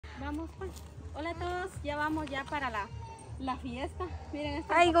Vamos pues. Hola a todos, ya vamos ya para la fiesta. Miren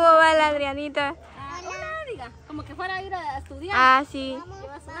esta. Ay, ¿cómo va la Adrianita? Hola, diga, como que fuera a ir a estudiar. Ah, sí.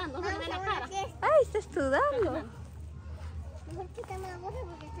 Lleva sudando, no se le ve la cara. Ay, está sudando. Mejor quítame la bolsa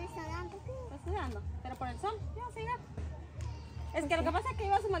porque estoy sudando. Está sudando, pero por el sol, ya vas a llegar. Es que lo que pasa es que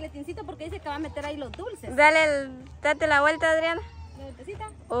lleva su maletincito porque dice que va a meter ahí los dulces. Date la vuelta, Adriana. ¿La vueltecita?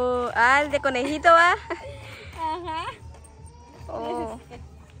 El de conejito va. Ajá. Oh.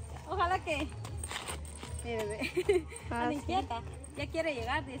 Ojalá que... Míreme, tan inquieta. Ya quiere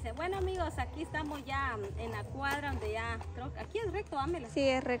llegar, dice, bueno amigos, aquí estamos ya en la cuadra donde ya, creo que aquí es recto, ámela. Sí,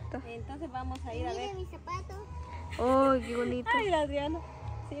 es recto. Entonces vamos a ir a ver. Mire mis zapatos. Oh, qué bonito. Ay, la Adriana.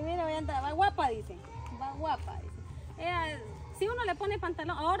 Sí, mira, voy a entrar, va guapa, dice. Va guapa, dice. Ella, si uno le pone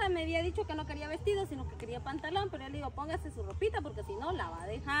pantalón, ahora me había dicho que no quería vestido, sino que quería pantalón, pero yo le digo, póngase su ropita porque si no la va a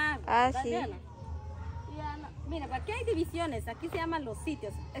dejar. Ah, ¿verdad, sí. Adriana? Ya no. Mira, aquí hay divisiones, aquí se llaman los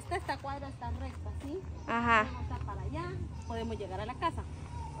sitios. Esta cuadra está recta, ¿sí? Ajá. Podemos estar para allá, podemos llegar a la casa.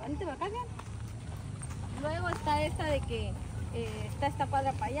 Vente para acá, ¿bien? Luego está esta de que está esta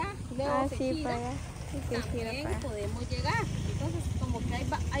cuadra para allá, luego se Sí, gira, para allá. Sí, se gira también para allá. podemos llegar. Entonces, como que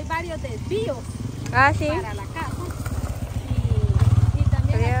hay varios desvíos Ah, sí. para la casa. Y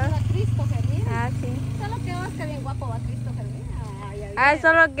también aquí va Christopher, mira. Ah, sí. Solo que Oscar bien guapo va Christopher, mira.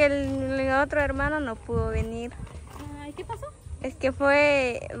 Solo que el otro hermano no pudo venir. Ay, ¿qué pasó? Es que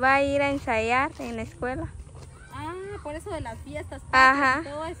va a ir a ensayar en la escuela. Ah, por eso de las fiestas, Ajá. y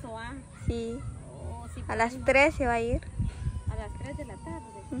todo eso, Sí. Oh, sí, A las 3 se va a ir. a las 3 de la tarde.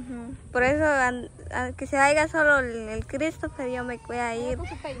 Por eso, que se vaya solo el Christopher, yo me voy a ir Con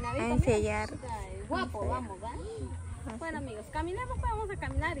su peinadito, a mira. ensayar. Ay, guapo, vamos, ¿va? Bueno amigos, caminemos, pues vamos a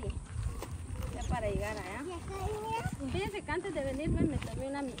caminar y ya para llegar allá. Fíjense que antes de venir me tomé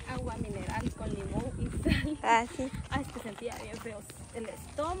una agua mineral con limón y sal. Ah, sí. Ay, es que sentía bien feo el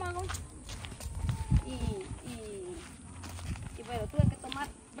estómago. Y bueno, tuve que tomar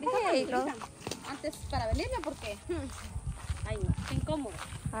brisa antes para venirme porque... ay no, qué incómodo.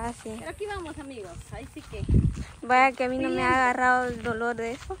 Ah, sí. Pero aquí vamos amigos, ahí sí que... Vaya que a mí no me ha agarrado el dolor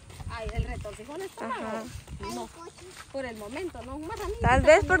de eso. Ay, el retorcijón del estómago. Ajá. No, por el momento, no más a mí. Tal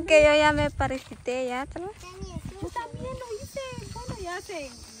vez porque yo ya me parasité ya, tal vez. Yo también lo hice, bueno, ya hace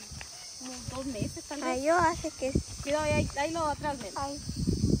unos 2 meses tal vez. Ay, yo hace que... Cuidado, ahí lo atrás, ven. Ay.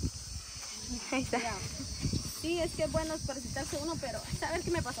 Ahí está. Ya. Sí, es que es bueno parasitarse uno, pero a ver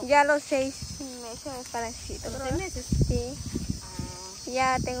qué me pasó. Ya a los 6 meses me parasito. ¿A los creo. 6 meses? Sí.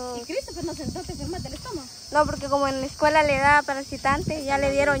 Ya tengo... ¿Y Christopher no sentó te enfermas del estómago? No, porque como en la escuela le da parasitante, ya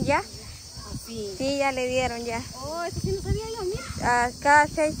le dieron ya. Sí. Sí, ya le dieron ya. Oh, eso sí no sabía yo, mira. Cada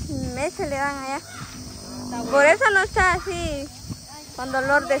 6 meses le dan allá. Está bueno. Por eso no está así, con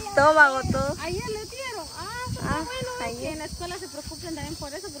dolor de estómago, todo. Ayer le dieron. Eso está bueno. Es ayer. que en la escuela se preocupen también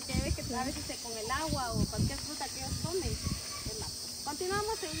por eso, porque ya ves que a veces con el agua o cualquier fruta que ellos comen. Es malo.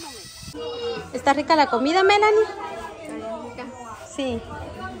 Continuamos en un momento. ¿Está rica la comida, Melanie? Sí.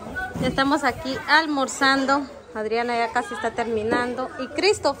 Ya estamos aquí almorzando. Adriana ya casi está terminando. Y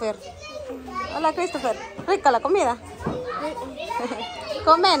Christopher. Hola, Christopher. ¿Rica la comida?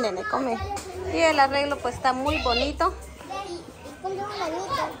 Come, nene, come. Y el arreglo pues está muy bonito.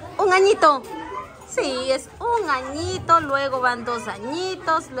 ¿Un añito? Sí, es un añito, luego van 2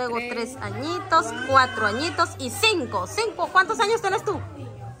 añitos, luego 3 añitos, 4 añitos y 5. ¿Cuántos años tienes tú?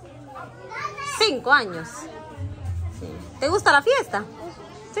 5 años. Sí. ¿Te gusta la fiesta?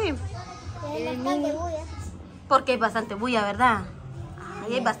 Sí. Porque hay bastante bulla, ¿verdad?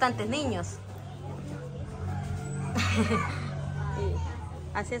 Y hay bastantes niños.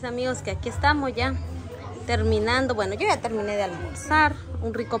 Así es amigos, que aquí estamos ya terminando. Bueno, yo ya terminé de almorzar.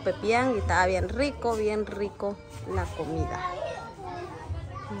 Un rico pepián y estaba bien rico la comida.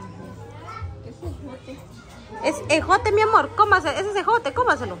 Es ejote, mi amor, cómase, ese es ejote,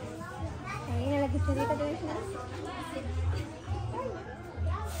 cómaselo.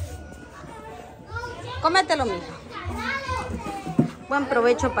 Cómetelo, mija. Buen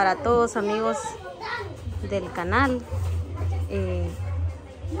provecho para todos amigos del canal.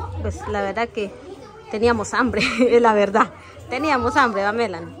 Pues la verdad que teníamos hambre, la verdad. Teníamos hambre, ¿va,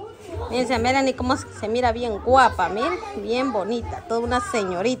 Melanie? Fíjense a Melanie cómo se mira bien guapa, miren, bien bonita, toda una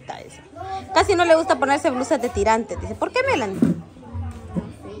señorita esa. Casi no le gusta ponerse blusas de tirantes. Dice, ¿por qué, Melanie?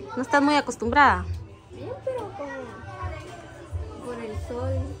 ¿No estás muy acostumbrada? Bien, pero como por el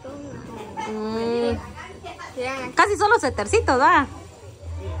sol y todo. Casi solo suétercitos, ¿va?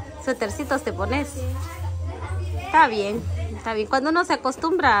 Suétercitos te pones. Está bien, está bien. Cuando uno se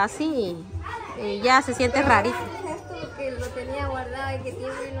acostumbra así, ya se siente rarito. Esto que lo tenía guardado y que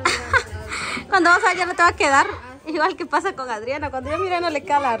tiempo y no me lo Cuando vas a ver ya no te va a quedar. Ah, Igual que pasa con Adriana, cuando yo miro no le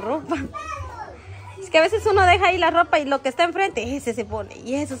queda la ropa. Es que a veces uno deja ahí la ropa y lo que está enfrente, ese se pone,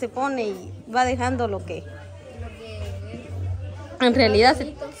 y eso se pone y va dejando lo que en realidad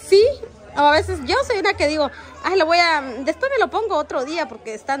sí. O a veces yo soy una que digo, ay, después me lo pongo otro día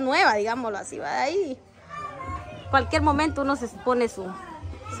porque está nueva, digámoslo así, va ahí. Cualquier momento uno se pone su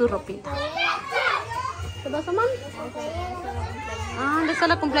ropita. ¿Qué pasa, mami? Ah, ¿dónde está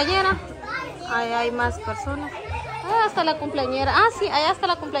la cumpleañera? Ahí hay más personas. Ahí está la cumpleañera. Ah, sí, allá está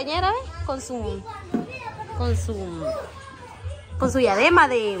la cumpleañera, ¿eh? Con su diadema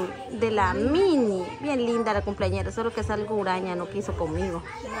de la mini. Bien linda la cumpleañera, solo que es algo huraña, no quiso conmigo.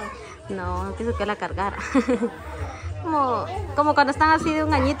 No quiso que la cargara. como cuando están así de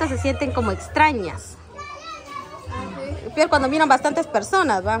un añito se sienten como extrañas. Peor cuando miran bastantes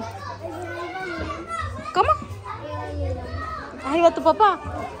personas, ¿va? ¿Cómo? Ahí va tu papá.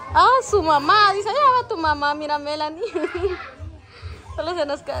 Ah, su mamá. Dice, allá va tu mamá. Mira, Melanie. Solo se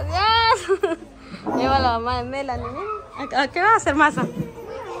nos cae. Lleva la mamá de Melanie. ¿A qué va a hacer masa?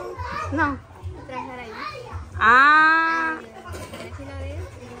 No. Ah.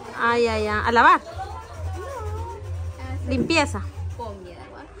 Ya. ¿A lavar? Limpieza.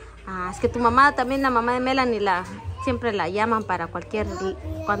 Ah, es que tu mamá también, la mamá de Melanie, siempre la llaman para cualquier...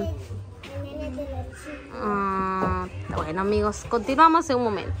 bueno, amigos, continuamos en un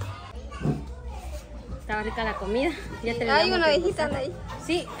momento. Estaba rica la comida. Ya hay una abejita ahí.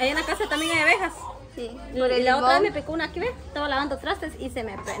 Sí, ahí en la casa también hay abejas. Sí. Y la otra vez me picó una aquí, ¿ves? Estaba lavando trastes y se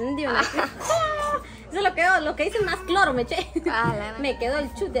me prendió una aquí. Eso es lo que hice, más cloro me eché. Me quedó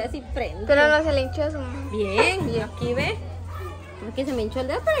el chute así prendido. Pero no se le hinchó su... Bien, aquí ve. Aquí se me hinchó el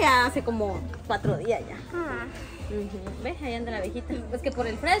dedo, pero ya hace como 4 días ya. ¿Ves? Ahí anda la abejita. Pues que por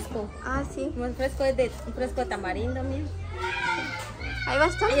el fresco. Ah, sí. Como el fresco es un fresco de tamarindo, mira. Ahí va a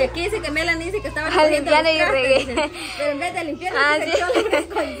estar. Y aquí dice que Melanie dice que estaba limpiando los trastes, pero en vez de limpiar, se echó el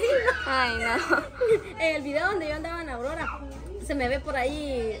fresco encima. Ay, no. En el video donde yo andaba en Aurora, se me ve por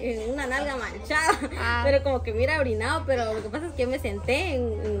ahí una nalga manchada, pero como que hubiera orinado, pero lo que pasa es que yo me senté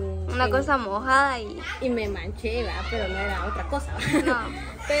en una cosa mojada y me manché, ¿verdad? Pero no era otra cosa, ¿verdad?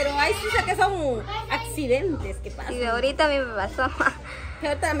 No. Pero ahí sí sé que son accidentes que pasan. Sí, ahorita a mí me pasó.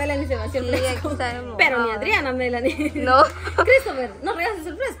 Ahorita Melanie se vació el fresco, pero ni Adriana, Melanie. No. Christopher, no regases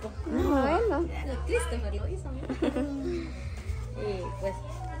el fresco. No, bueno. Christopher lo hizo. Y pues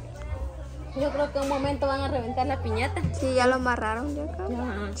yo creo que en un momento van a reventar la piñata. Sí, ya lo amarraron, yo creo.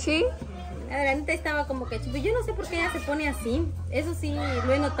 Sí. Adrianita estaba como que chupo. Yo no sé por qué ella se pone así. Eso sí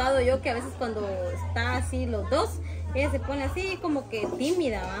lo he notado yo, que a veces cuando está así los dos, ella se pone así como que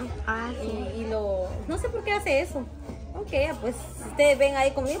tímida, ¿va? Ah, sí. No sé por qué hace eso. Aunque ella, pues, si ustedes ven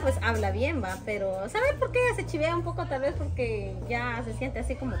ahí conmigo, pues habla bien, va. Pero, ¿saben por qué ella se chivea un poco? Tal vez porque ya se siente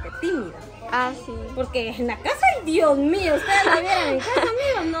así como que tímida. Ah, sí. Porque en la casa, ay, Dios mío, ustedes la vieran en casa,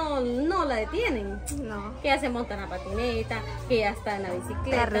 amigos, no la detienen. No. Que ella se monta en la patineta, que ella está en la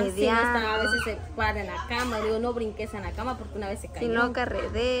bicicleta. Carredeando. Si no está, a veces se para en la cama. Le digo, no brinques en la cama porque una vez se cayó. Si no,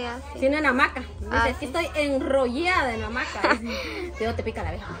 carredea. Sí. Si no, en hamaca. Dice, aquí sí. estoy enrollada en hamaca. Digo, te pica la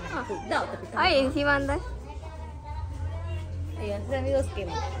abeja. Cuidado, te pica la Ay, abeja. encima andas. Y así, amigos, que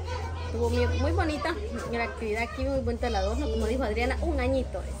estuvo muy bonita la actividad aquí, muy bonito el adorno, como dijo Adriana, un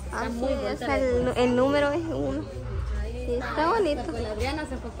añito. Está muy bonito. O sea, el número es 1. Sí, está bonito. Pues la Adriana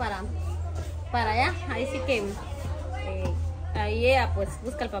se fue para allá, ahí sí que ahí ella pues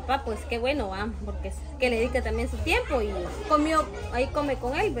busca al papá, pues qué bueno, va, porque es que le dedica también su tiempo y ahí come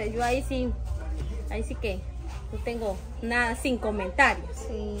con él, pues yo ahí sí que no tengo nada sin comentarios.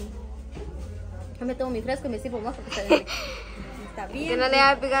 Sí. Yo me tomo mi fresco y me sirvo más porque está bien. Está bien. Que no le va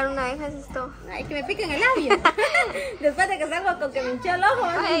a picar una abeja, es esto. Ay, que me piquen el labio. Después de que salgo con que me hinchó el ojo.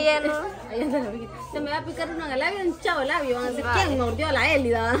 Ay, ya no. Ahí anda la abejita. Se me va a picar uno en el labio, hinchado el labio. Van a decir, ¿quién mordió a la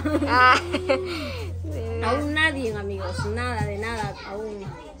Élida? Aún nadie, amigos. Nada de nada. Aún.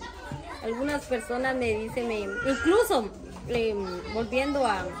 Algunas personas me dicen, incluso volviendo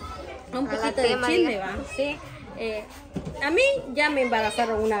a un poquito de chisme, ¿va? Sí. A mí ya me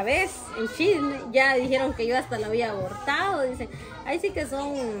embarazaron una vez en chisme, ya dijeron que yo hasta la había abortado, dicen, ahí sí que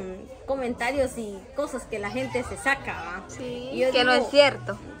son comentarios y cosas que la gente se saca, ¿va? Sí, y yo que digo, no es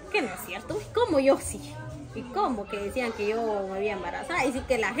cierto. Que no es cierto, ¿cómo yo sí? ¿Y cómo que decían que yo me había embarazado? Ahí sí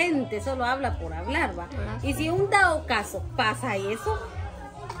que la gente solo habla por hablar, ¿va? Y si un dado caso pasa eso,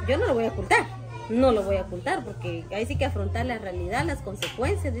 yo no lo voy a ocultar. No lo voy a ocultar porque ahí sí que afrontar la realidad, las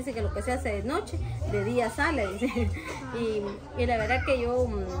consecuencias. Dice que lo que se hace de noche, de día sale, dice. Y la verdad que yo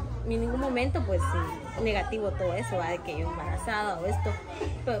en ningún momento pues negativo todo eso, ¿va? De que yo embarazada o esto.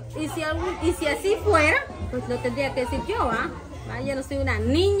 Pero, y si así fuera, pues lo tendría que decir yo, ¿va? Yo no soy una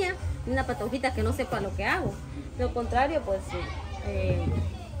niña una patojita que no sepa lo que hago. Lo contrario, pues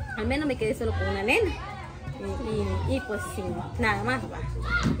al menos me quedé solo con una nena. Y pues sin nada más, ¿va?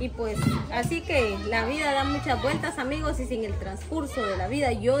 Y pues así que la vida da muchas vueltas, amigos, y sin el transcurso de la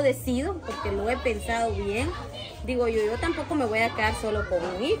vida yo decido, porque lo he pensado bien, digo yo tampoco me voy a quedar solo con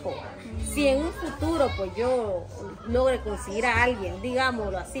un hijo. Si en un futuro pues yo logre conseguir a alguien,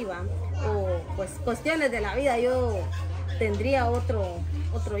 digámoslo así, ¿va? O pues cuestiones de la vida, yo tendría otro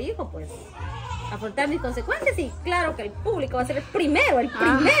hijo, pues afrontar mis consecuencias, y claro que el público va a ser el primero,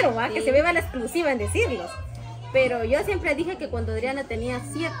 ¿va? Sí. Que se beba la exclusiva en decirlos. Pero yo siempre dije que cuando Adriana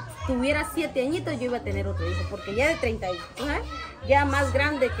tuviera 7 añitos, yo iba a tener otro hijo, porque ya de 30, ya más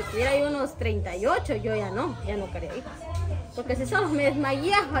grande, que tuviera yo unos 38, yo ya no quería hijos. Porque si solo me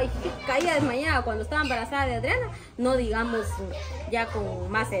desmayaba y caía desmayada cuando estaba embarazada de Adriana, no digamos ya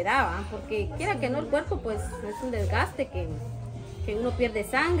con más edad, ¿va? Porque quiera que no, el cuerpo pues es un desgaste que uno pierde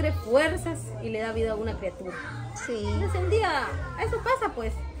sangre, fuerzas y le da vida a una criatura. Sí. Entonces un día eso pasa,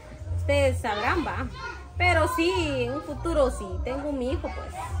 pues ustedes sabrán, va. Pero sí, en un futuro, si tengo mi hijo,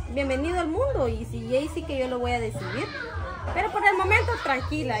 pues bienvenido al mundo, y ahí sí que yo lo voy a decidir. Pero por el momento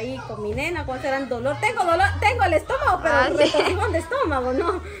tranquila ahí con mi nena, cuando será el dolor. Tengo el estómago, pero retorcijón de estómago,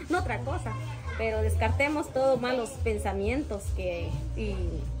 no otra cosa. Pero descartemos todos malos pensamientos que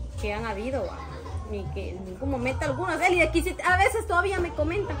han habido, y que en ningún momento algunos, a veces todavía me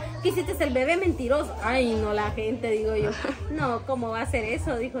comentan que hiciste el bebé mentiroso. Ay, no, la gente, digo yo, no, ¿cómo va a ser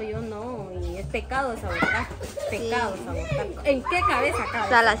eso? Dijo yo, no, y es pecado es abortar, pecado es abortar. ¿En qué cabeza cabe?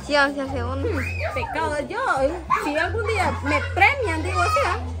 Salación se hace uno. Pecado. Yo, si algún día me premian, digo, o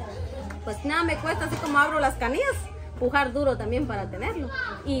sea, pues nada me cuesta, así como abro las canillas, pujar duro también para tenerlo.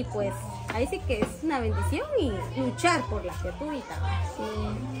 Y pues ahí sí que es una bendición, y luchar por la criaturita.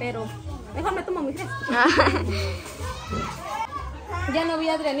 Sí. Pero mejor me tomo mi fresco. ¿Ya no vi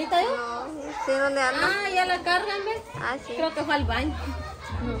a Adrianita yo? No, sí, ¿dónde anda? Ah, ya la cargan, ¿ves? Ah, sí. Creo que fue al baño.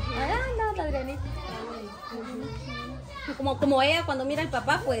 Allá anda la Adrianita. Como ella cuando mira al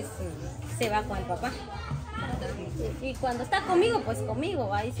papá, pues se va con el papá. Y cuando está conmigo, pues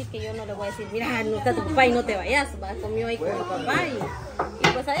conmigo. Ahí sí que yo no le voy a decir, mira, no está tu papá y no te vayas. Va conmigo ahí con el papá, y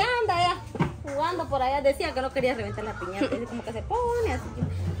pues allá anda ella jugando por allá. Decía que no quería reventar la piñata, dice como que se pone así.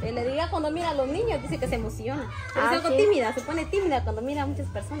 Le diría cuando mira a los niños, dice que se emociona. Es algo sí. tímida, se pone tímida cuando mira a muchas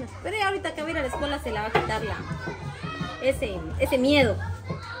personas. Pero ya ahorita que va a ir a la escuela se la va a quitar ese miedo.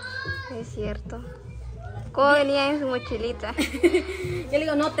 Es cierto. ¿Cómo venía en su mochilita? Yo le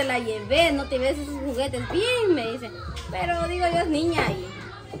digo, no te la llevé, no te lleves esos juguetes. Bien, me dice. Pero digo, yo es niña y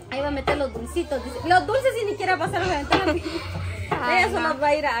ahí va a meter los dulcitos. Dice, los dulces ni siquiera pasaron a la ventana. Ella solo va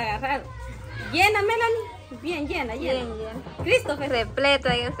a ir a agarrar. Llena, Melanie. Bien llena. Bien. Christopher.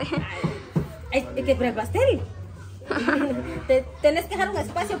 Repleta, yo sé. Ay, que para el pastel. Tenés que dejar un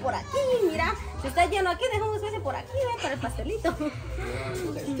espacio por aquí, mira. Si está lleno aquí, deja un espacio por aquí, para el pastelito.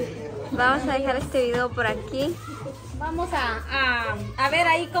 Vamos a dejar este video por aquí. Vamos a ver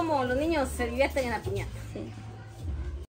ahí cómo los niños se divierten en la piñata. Sí.